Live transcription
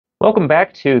Welcome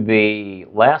back to the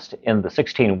last in the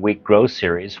 16-week grow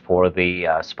series for the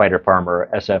Spider Farmer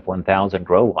SF1000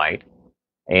 grow light.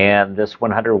 And this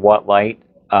 100-watt light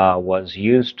was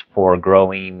used for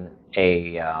growing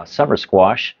a summer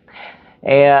squash.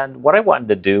 And what I wanted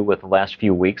to do with the last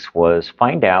few weeks was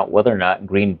find out whether or not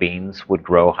green beans would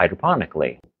grow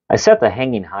hydroponically. I set the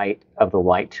hanging height of the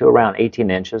light to around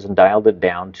 18 inches and dialed it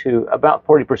down to about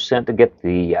 40% to get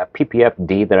the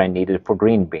PPFD that I needed for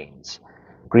green beans.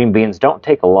 Green beans don't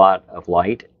take a lot of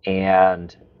light,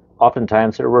 and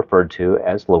oftentimes they're referred to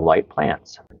as low-light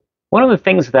plants. One of the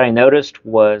things that I noticed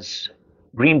was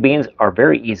green beans are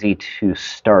very easy to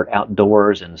start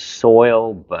outdoors in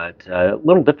soil, but a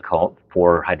little difficult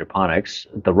for hydroponics.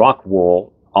 The rock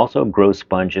wool also grows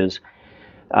sponges.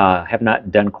 Have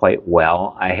not done quite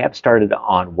well. I have started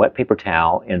on wet paper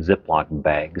towel and Ziploc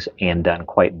bags and done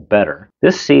quite better.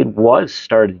 This seed was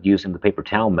started using the paper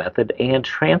towel method and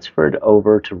transferred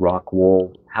over to rock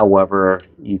wool. However,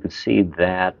 you can see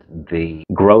that the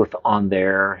growth on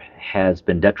there has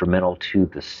been detrimental to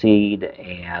the seed,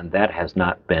 and that has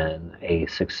not been a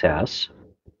success.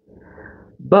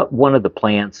 But one of the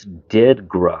plants did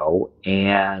grow,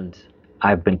 and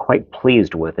I've been quite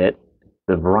pleased with it.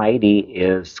 The variety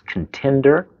is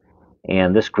Contender,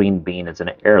 and this green bean is an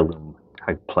heirloom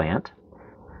type plant.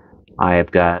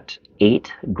 I've got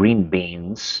 8 green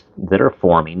beans that are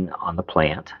forming on the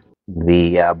plant.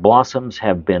 The blossoms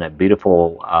have been a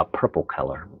beautiful purple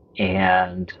color,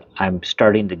 and I'm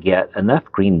starting to get enough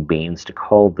green beans to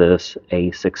call this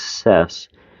a success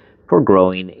for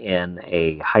growing in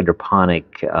a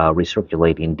hydroponic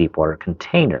recirculating deep water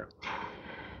container.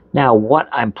 Now, what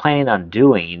I'm planning on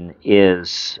doing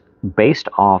is, based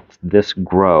off this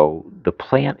grow, the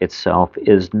plant itself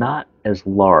is not as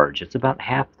large. It's about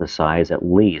half the size, at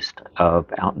least, of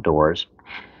outdoors.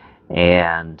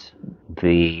 And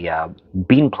the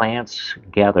bean plants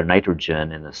gather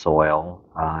nitrogen in the soil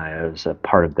as a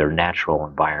part of their natural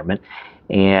environment.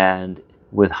 And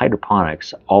with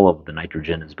hydroponics, all of the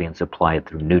nitrogen is being supplied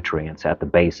through nutrients at the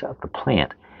base of the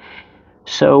plant.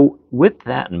 So with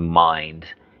that in mind,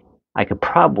 I could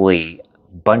probably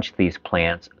bunch these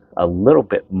plants a little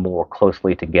bit more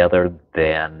closely together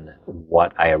than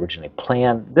what I originally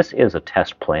planned. This is a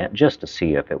test plant just to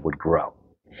see if it would grow.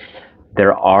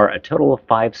 There are a total of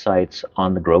 5 sites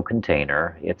on the grow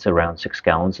container. It's around 6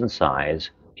 gallons in size,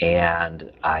 and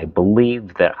I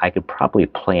believe that I could probably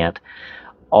plant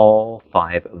all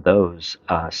 5 of those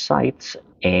sites.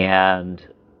 And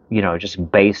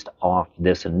just based off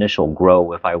this initial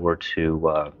grow, if I were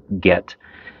to get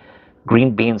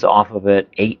green beans off of it,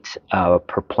 8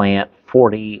 per plant,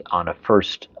 40 on a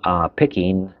first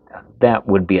picking, that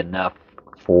would be enough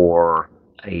for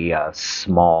a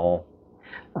small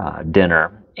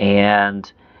dinner.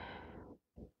 And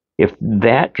if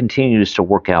that continues to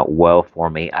work out well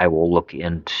for me, I will look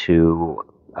into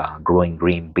growing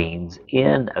green beans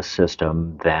in a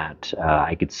system that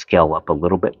I could scale up a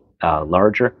little bit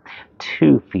larger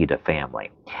to feed a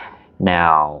family.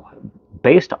 Now,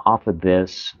 based off of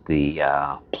this, the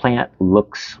plant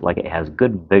looks like it has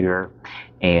good vigor,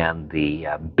 and the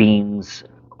beans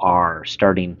are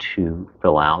starting to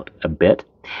fill out a bit.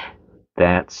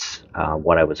 That's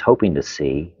what I was hoping to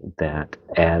see, that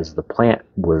as the plant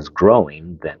was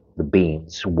growing, that the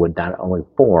beans would not only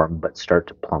form, but start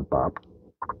to plump up.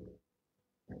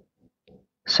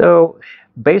 So,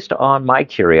 based on my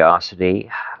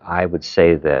curiosity, I would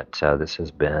say that this has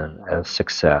been a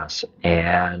success,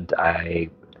 and I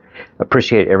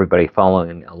appreciate everybody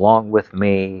following along with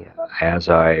me as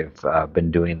I've been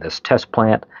doing this test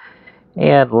plant.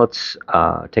 And let's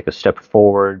take a step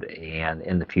forward, and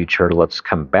in the future, let's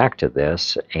come back to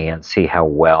this and see how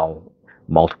well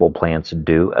multiple plants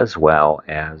do, as well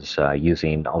as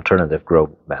using alternative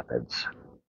grow methods.